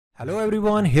Hello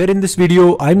everyone, here in this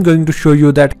video I'm going to show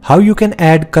you that how you can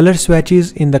add color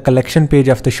swatches in the collection page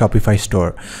of the Shopify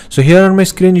store. So here on my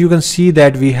screen you can see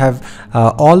that we have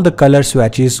all the color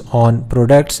swatches on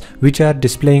products which are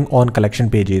displaying on collection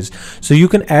pages. So you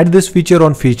can add this feature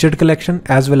on featured collection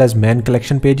as well as main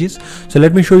collection pages. So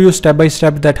let me show you step by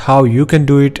step that how you can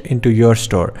do it into your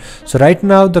store. So right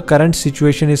now the current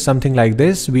situation is something like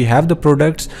this. We have the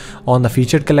products on the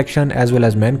featured collection as well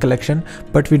as main collection,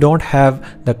 but we don't have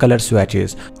the color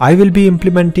swatches. I will be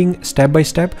implementing step by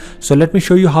step, so let me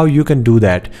show you how you can do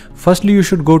that. Firstly, you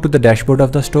should go to the dashboard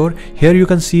of the store. Here you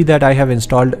can see that I have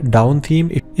installed Down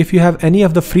theme. If you have any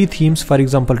of the free themes, for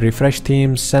example Refresh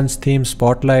theme, Sense theme,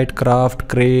 Spotlight, Craft,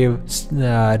 Crave,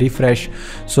 Refresh,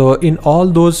 so in all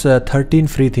those 13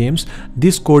 free themes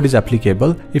this code is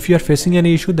applicable. If you are facing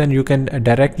any issue, then you can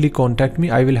directly contact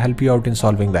me. I will help you out in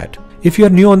solving that. If you are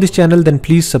new on this channel, then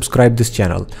please subscribe this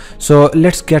channel. So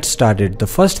let's get started. The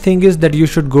first thing is that you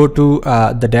should go to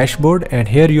the dashboard, and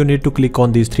here you need to click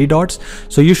on these three dots.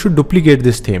 So you should duplicate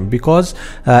this theme, because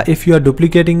if you are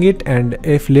duplicating it and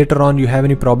if later on you have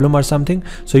any problem or something,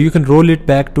 so you can roll it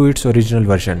back to its original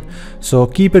version. So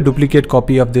keep a duplicate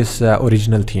copy of this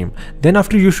original theme. Then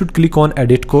after, you should click on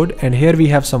edit code, and here we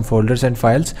have some folders and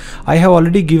files. I have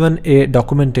already given a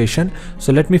documentation,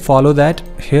 so let me follow that.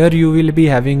 Here you will be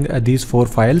having these 4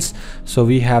 files. So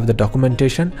we have the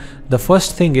documentation. The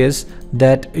first thing is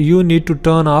that you need to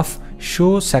turn off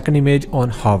show second image on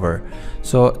hover.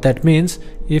 So that means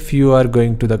if you are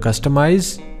going to the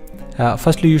customize,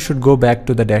 firstly you should go back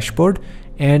to the dashboard,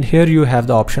 and here you have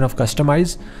the option of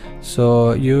customize.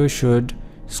 So you should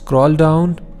scroll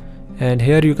down, and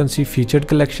here you can see featured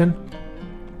collection.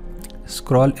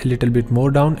 Scroll a little bit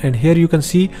more down, and here you can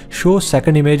see show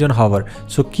second image on hover.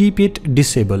 So keep it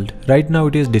disabled. Right now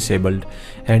it is disabled.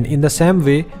 And in the same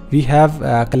way we have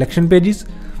collection pages.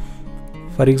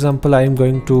 For example, I am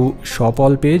going to shop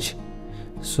all page.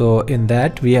 So in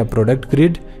that we have product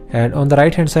grid, and on the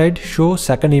right hand side show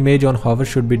second image on hover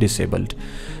should be disabled.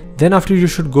 Then after, you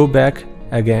should go back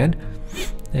again,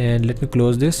 and let me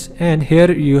close this, and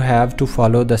here you have to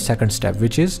follow the second step,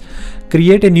 which is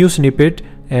create a new snippet,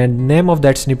 and name of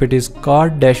that snippet is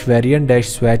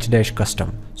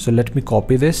card-variant-swatch-custom. So let me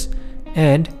copy this,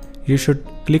 and you should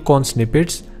click on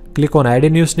snippets, click on add a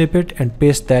new snippet and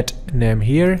paste that name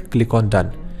here, click on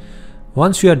done.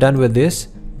 Once you are done with this,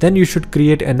 then you should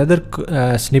create another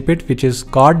snippet which is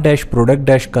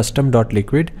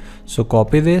card-product-custom.liquid. So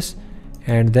copy this,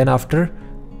 and then after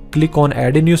click on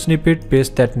add a new snippet,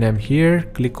 paste that name here,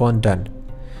 click on done.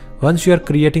 Once you are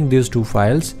creating these 2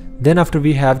 files, then after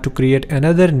we have to create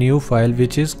another new file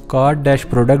which is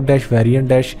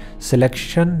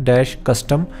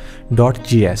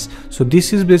card-product-variant-selection-custom.js. So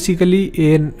this is basically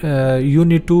you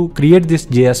need to create this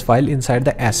JS file inside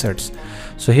the assets.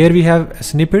 So here we have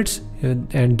snippets,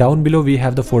 and down below we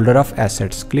have the folder of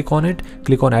assets. Click on it,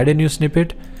 click on add a new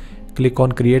snippet, click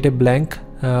on create a blank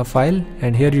file,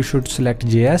 and here you should select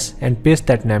JS and paste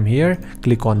that name here,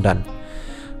 click on done.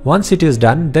 Once it is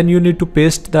done, then you need to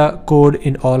paste the code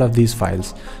in all of these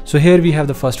files. So here we have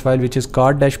the first file which is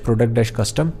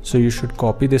card-product-custom. So you should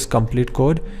copy this complete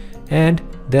code, and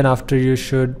then after you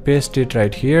should paste it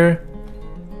right here,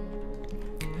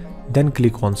 then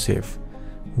click on save.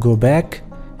 Go back,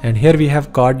 and here we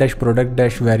have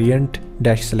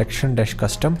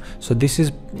card-product-variant-selection-custom. So this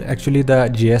is actually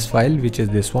the JS file, which is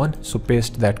this one. So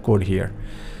paste that code here.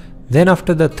 Then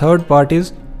after, the third part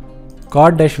is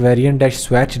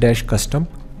card-variant-swatch-custom.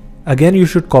 Again you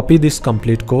should copy this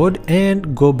complete code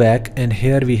and go back, and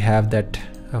here we have that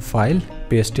file,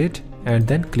 paste it, and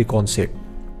then click on save.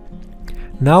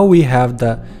 Now we have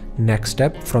the next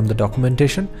step from the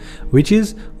documentation, which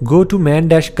is go to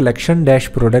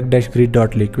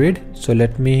main-collection-product-grid.liquid. So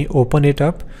let me open it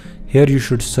up. Here you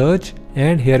should search,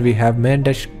 and here we have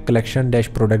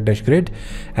main-collection-product-grid,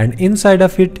 and inside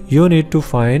of it you need to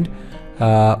find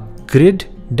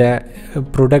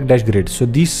product-grid. So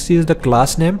this is the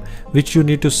class name which you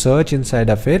need to search inside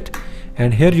of it,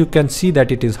 and here you can see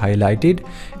that it is highlighted,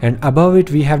 and above it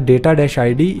we have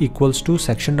data-id equals to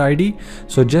section ID.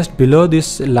 So just below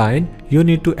this line you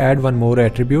need to add one more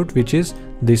attribute, which is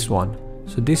this one.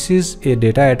 So this is a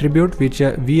data attribute which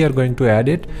we are going to add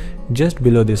it just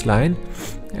below this line,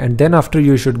 and then after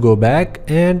you should go back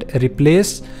and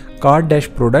replace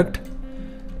card-product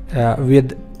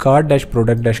with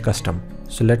card-product-custom.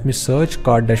 So let me search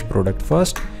card-product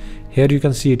first. Here you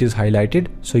can see it is highlighted.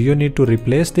 So you need to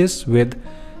replace this with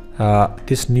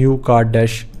this new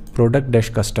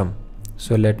card-product-custom.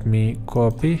 So let me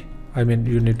copy,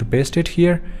 you need to paste it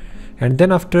here, and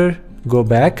then after go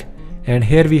back, and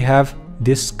here we have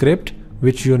this script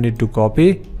which you need to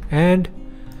copy and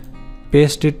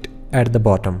paste it at the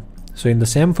bottom. So in the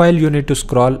same file you need to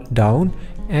scroll down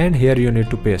and here you need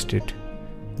to paste it,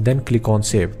 then click on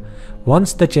save.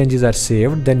 Once the changes are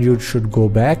saved, then you should go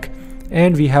back,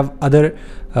 and we have other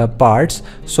parts.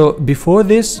 So before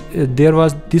this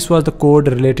this was the code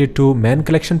related to main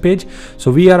collection page.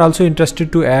 So we are also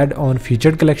interested to add on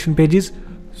featured collection pages.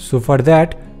 So for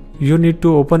that you need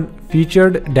to open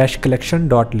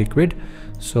featured-collection.liquid.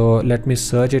 so let me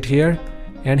search it here,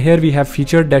 and here we have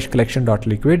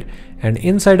featured-collection.liquid, and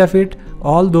inside of it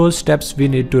all those steps we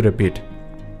need to repeat.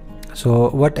 So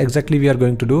what exactly we are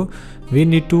going to do, we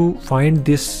need to find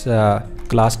this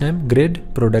class name grid,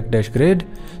 product-grid.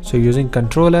 So using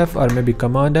Control F or maybe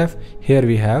Command F, here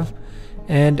we have,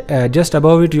 and just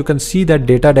above it you can see that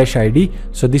data-id.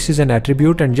 So this is an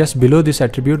attribute, and just below this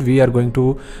attribute we are going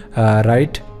to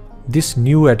write this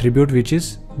new attribute, which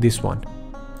is this one.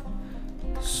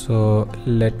 So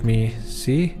let me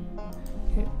see,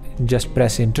 just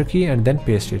press enter key and then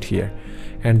paste it here.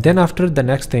 And then after, the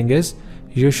next thing is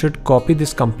you should copy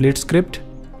this complete script,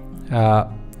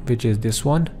 which is this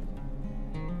one,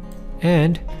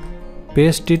 and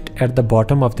paste it at the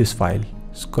bottom of this file.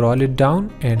 Scroll it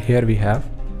down, and here we have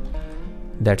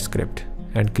that script,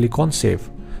 and click on save.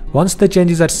 Once the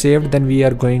changes are saved, then we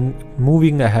are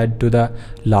moving ahead to the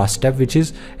last step, which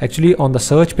is actually on the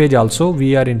search page. Also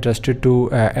we are interested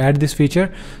to add this feature.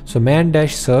 So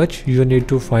man-search, you need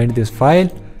to find this file.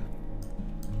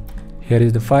 Here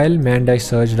is the file,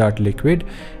 man-search.liquid,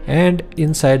 and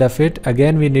inside of it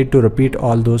again we need to repeat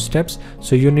all those steps.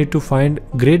 So you need to find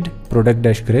grid,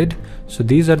 product-grid. So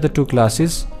these are the two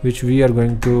classes which we are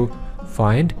going to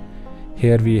find.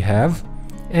 Here we have,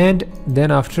 and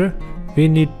then after we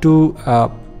need to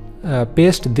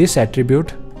paste this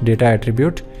attribute, data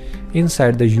attribute,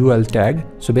 inside the UL tag.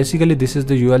 So basically this is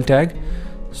the UL tag,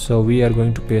 so we are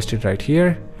going to paste it right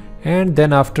here. And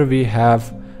then after we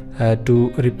have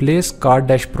to replace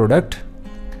card-product.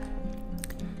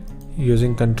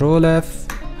 Using Control F,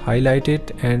 highlight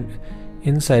it, and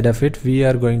inside of it we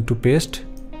are going to paste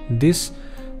this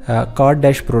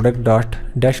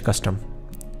card-product.custom.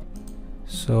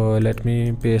 So let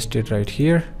me paste it right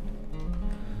here.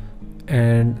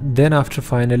 And then after,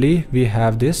 finally we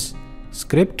have this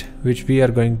script which we are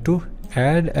going to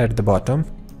add at the bottom.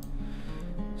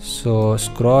 So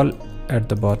scroll at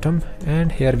the bottom,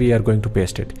 and here we are going to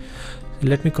paste it.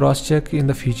 Let me cross check in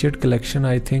the featured collection.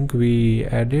 I think we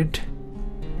added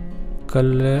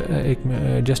color,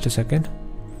 just a second,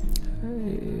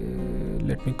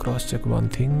 let me cross check one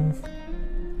thing.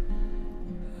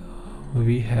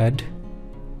 We had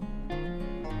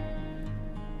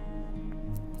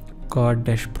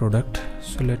card-product,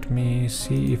 so let me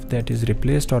see if that is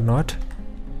replaced or not.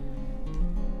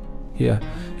 Yeah,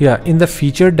 in the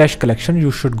featured-collection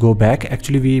you should go back.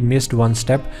 Actually we missed one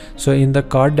step. So in the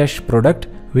card-product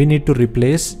we need to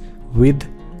replace with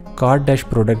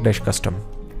card-product-custom.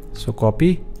 So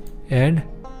copy and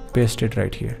paste it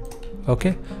right here.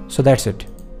 Okay, so that's it.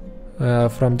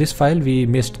 From this file we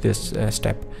missed this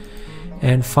step.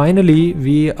 And finally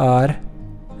we have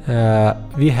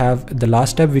the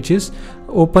last step, which is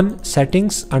open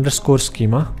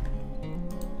settings_schema.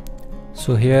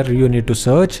 So here you need to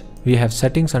search. We have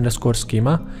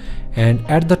settings_schema, and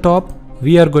at the top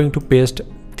we are going to paste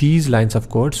these lines of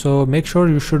code. So make sure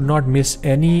you should not miss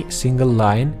any single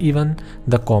line, even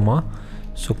the comma.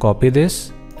 So copy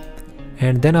this,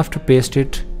 and then after paste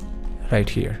it right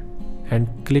here and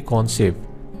click on save.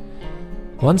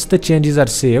 Once the changes are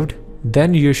saved,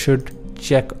 then you should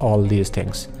check all these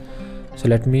things. So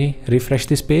let me refresh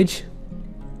this page,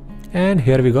 and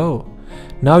here we go.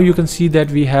 Now you can see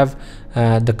that we have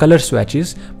the color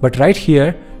swatches, but right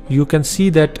here you can see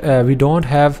that we don't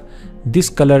have this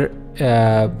color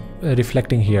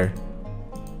reflecting here.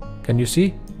 Can you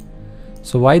see?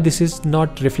 So why this is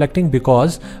not reflecting?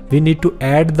 Because we need to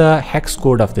add the hex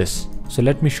code of this. So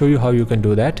let me show you how you can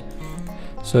do that.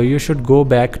 So you should go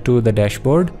back to the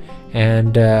dashboard,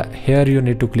 and here you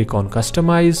need to click on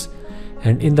customize,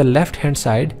 and in the left hand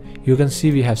side you can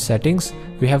see we have settings,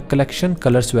 we have collection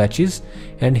color swatches,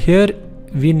 and here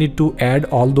we need to add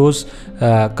all those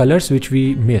colors which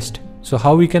we missed. So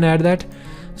how we can add that?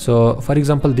 So for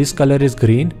example, this color is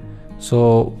green,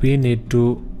 so we need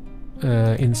to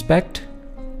inspect,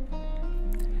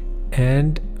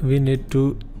 and we need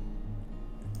to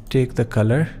take the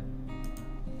color,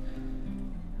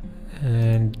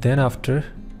 and then after,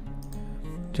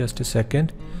 just a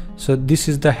second, so this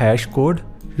is the hash code.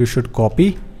 You should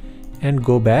copy and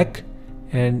go back,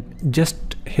 and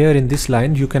just here in this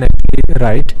line you can actually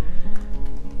write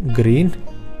green,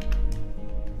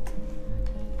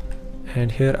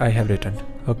 and here I have written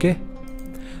Okay,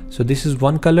 so this is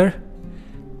one color.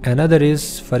 Another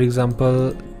is, for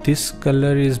example, this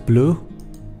color is blue.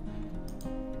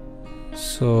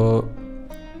 So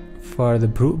for the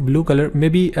blue color,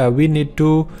 maybe we need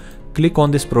to click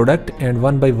on this product, and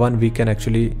one by one we can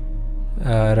actually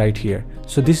write here.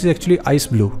 So this is actually ice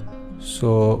blue,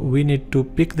 so we need to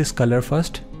pick this color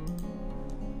first.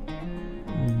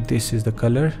 This is the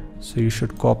color, so you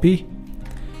should copy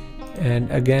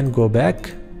and again go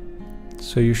back.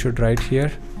 So you should write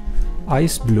here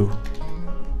ice blue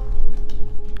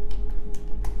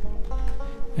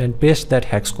and paste that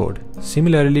hex code.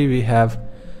 Similarly, we have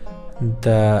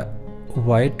the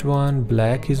white one,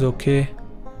 black is okay.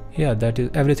 Yeah, that is,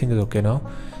 everything is okay now.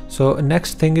 So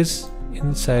next thing is,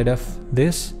 inside of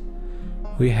this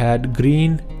we had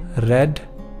green, red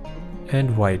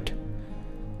and white.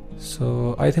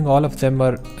 So I think all of them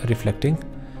are reflecting.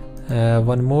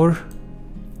 One more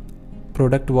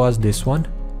product was this one.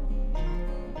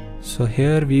 So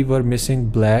here we were missing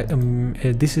black.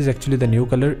 This is actually the new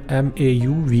color,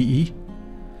 MAUVE.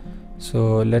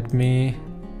 So let me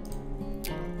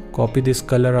copy this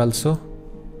color also.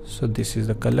 So this is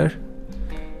the color,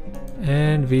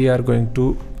 and we are going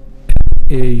to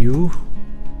AUVE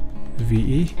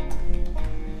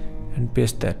and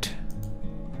paste that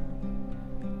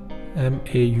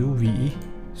MAUVE.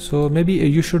 So maybe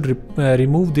you should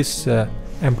remove this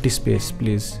empty space,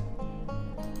 please.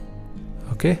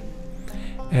 Okay,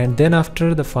 and then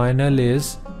after the final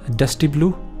is dusty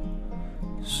blue.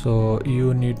 So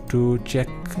you need to check,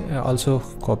 also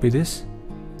copy this.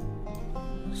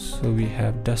 So we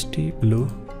have dusty blue.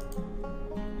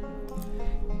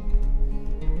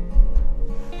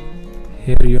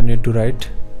 Here you need to write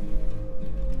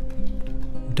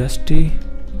dusty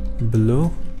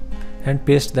blue and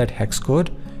paste that hex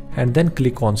code, and then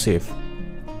click on save.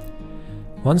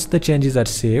 Once the changes are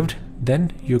saved,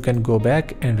 then you can go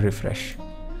back and refresh.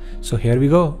 So here we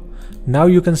go. Now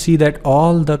you can see that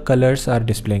all the colors are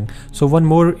displaying. So one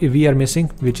more we are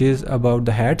missing, which is about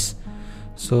the hats.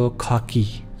 So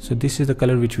khaki. So this is the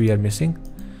color which we are missing.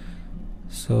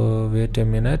 So wait a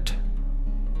minute.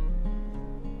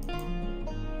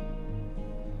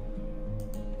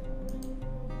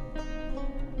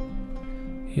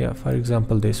 Yeah, for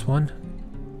example, this one.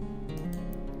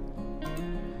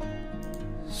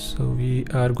 So we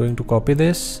are going to copy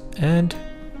this, and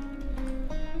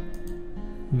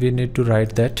we need to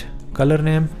write that color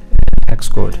name, hex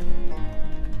code,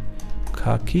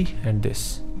 khaki, and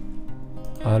this.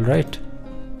 All right.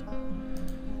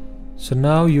 So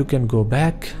now you can go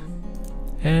back,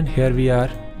 and here we are.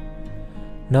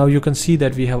 Now you can see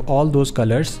that we have all those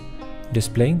colors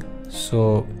displaying.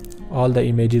 So all the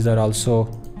images are also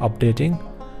updating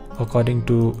according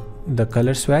to the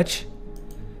color swatch.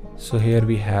 So here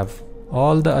we have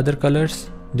all the other colors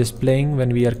displaying when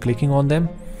we are clicking on them.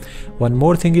 One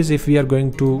more thing is, if we are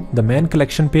going to the main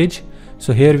collection page,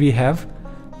 so here we have,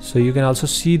 so you can also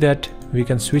see that we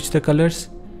can switch the colors.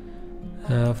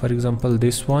 For example,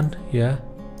 this one, yeah,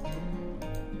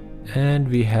 and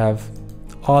we have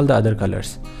all the other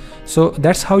colors. So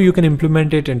that's how you can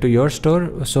implement it into your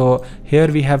store. So here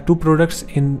we have two products.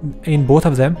 In both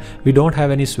of them we don't have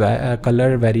any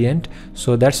color variant,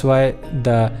 so that's why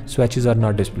the swatches are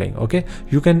not displaying. Okay,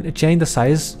 you can change the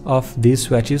size of these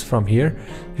swatches from here.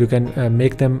 You can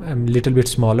make them a little bit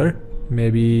smaller.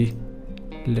 Maybe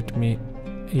let me,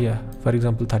 yeah, for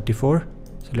example 34.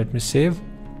 So let me save.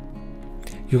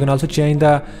 You can also change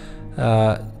the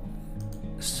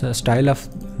style of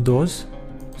those.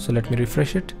 So let me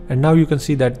refresh it, and now you can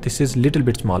see that this is little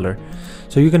bit smaller.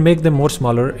 So you can make them more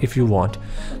smaller if you want.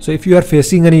 So if you are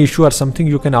facing any issue or something,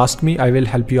 you can ask me. I will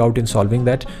help you out in solving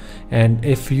that. And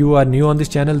if you are new on this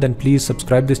channel, then please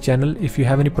subscribe this channel. If you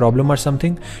have any problem or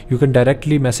something, you can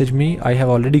directly message me. I have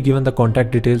already given the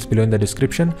contact details below in the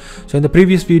description. So in the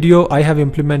previous video, I have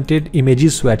implemented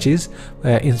images swatches.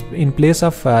 In place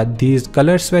of these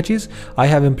color swatches, I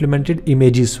have implemented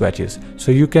images swatches.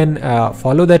 So you can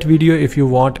follow that video if you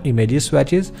want images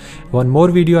swatches. One more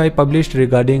video I published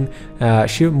regarding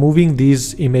moving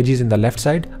these images in the left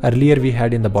side. Earlier we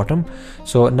had in the bottom.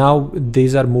 So now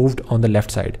these are moved on the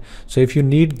left side. So if you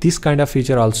need this kind of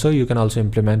feature also, you can also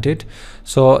implement it.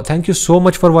 So thank you so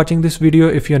much for watching this video.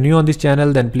 If you're new on this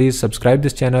channel, then please subscribe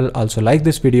this channel. Also like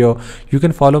this video. You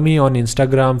can follow me on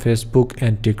Instagram, Facebook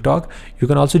and TikTok. You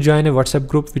can also join a WhatsApp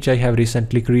group which I have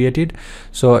recently created.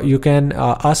 So you can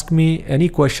ask me any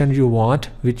question you want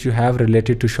which you have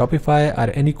related to Shopify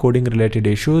or any coding related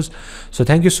issues. So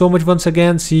thank you so much once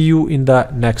again. See you in the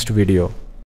next video.